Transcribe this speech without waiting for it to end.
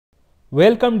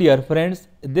Welcome dear friends,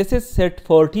 this is set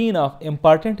 14 of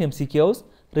important MCQs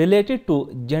related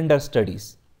to gender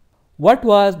studies. What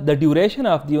was the duration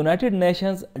of the United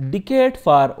Nations Decade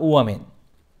for Women?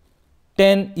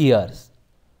 10 years.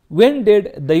 When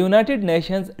did the United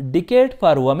Nations Decade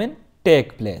for Women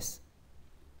take place?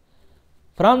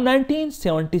 From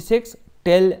 1976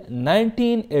 till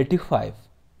 1985.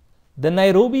 The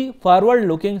Nairobi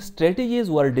forward-looking strategies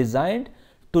were designed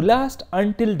to last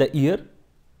until the year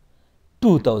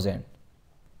 2000.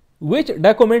 Which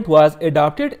document was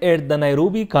adopted at the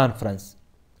Nairobi conference?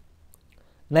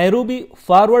 Nairobi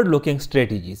forward-looking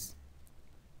strategies.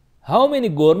 How many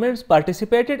governments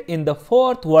participated in the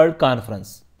Fourth World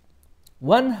Conference?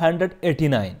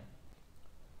 189.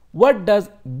 What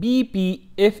does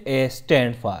BPFA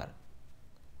stand for?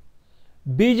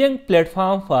 Beijing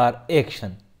Platform for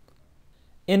Action.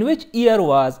 In which year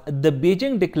was the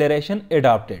Beijing Declaration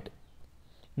adopted?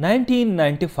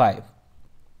 1995.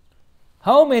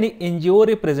 How many NGO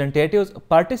representatives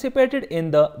participated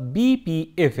in the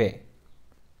BPFA?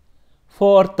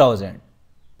 4,000.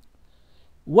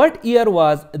 What year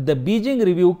was the Beijing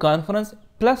Review Conference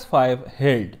 +5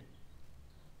 held?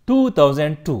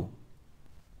 2002.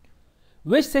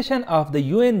 Which session of the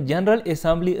UN General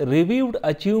Assembly reviewed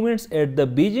achievements at the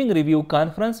Beijing Review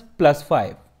Conference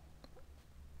 +5?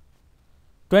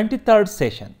 23rd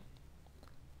session.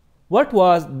 What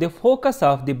was the focus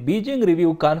of the Beijing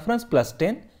Review Conference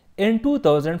 +10 in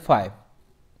 2005?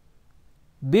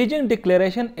 Beijing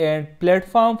Declaration and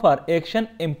Platform for Action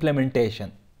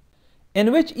implementation.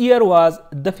 In which year was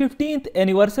the 15th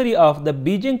anniversary of the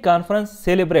Beijing Conference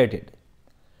celebrated?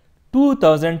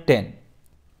 2010.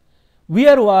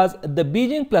 Where was the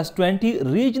Beijing +20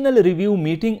 Regional Review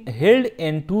meeting held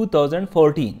in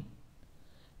 2014?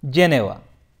 Geneva.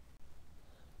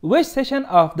 Which session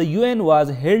of the UN was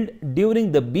held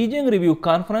during the Beijing Review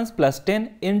Conference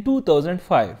 +10 in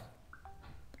 2005?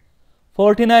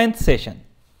 49th session.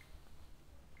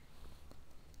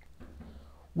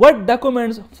 What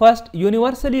documents first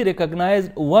universally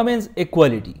recognized women's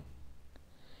equality?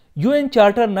 UN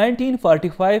Charter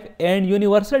 1945 and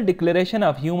Universal Declaration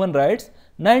of Human Rights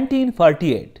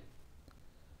 1948.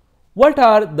 What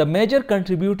are the major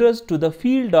contributors to the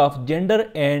field of gender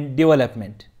and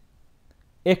development?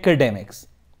 Academics.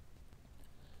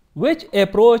 Which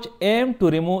approach aimed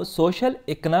to remove social,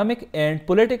 economic and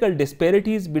political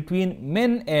disparities between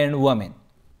men and women?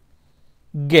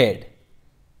 GAD.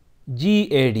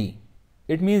 GAD.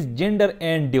 It means gender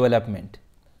and development.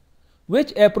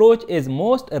 Which approach is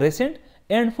most recent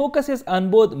and focuses on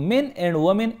both men and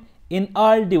women in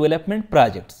all development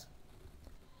projects?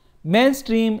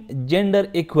 Mainstream gender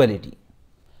equality.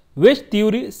 Which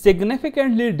theory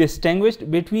significantly distinguished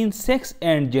between sex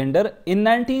and gender in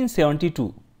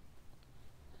 1972?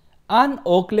 Anne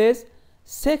Oakley's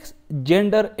Sex,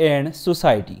 Gender and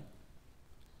Society.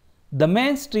 The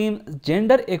mainstream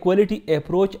gender equality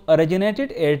approach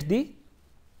originated at the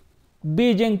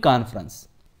Beijing Conference.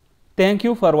 Thank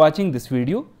you for watching this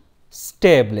video.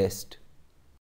 Stay blessed.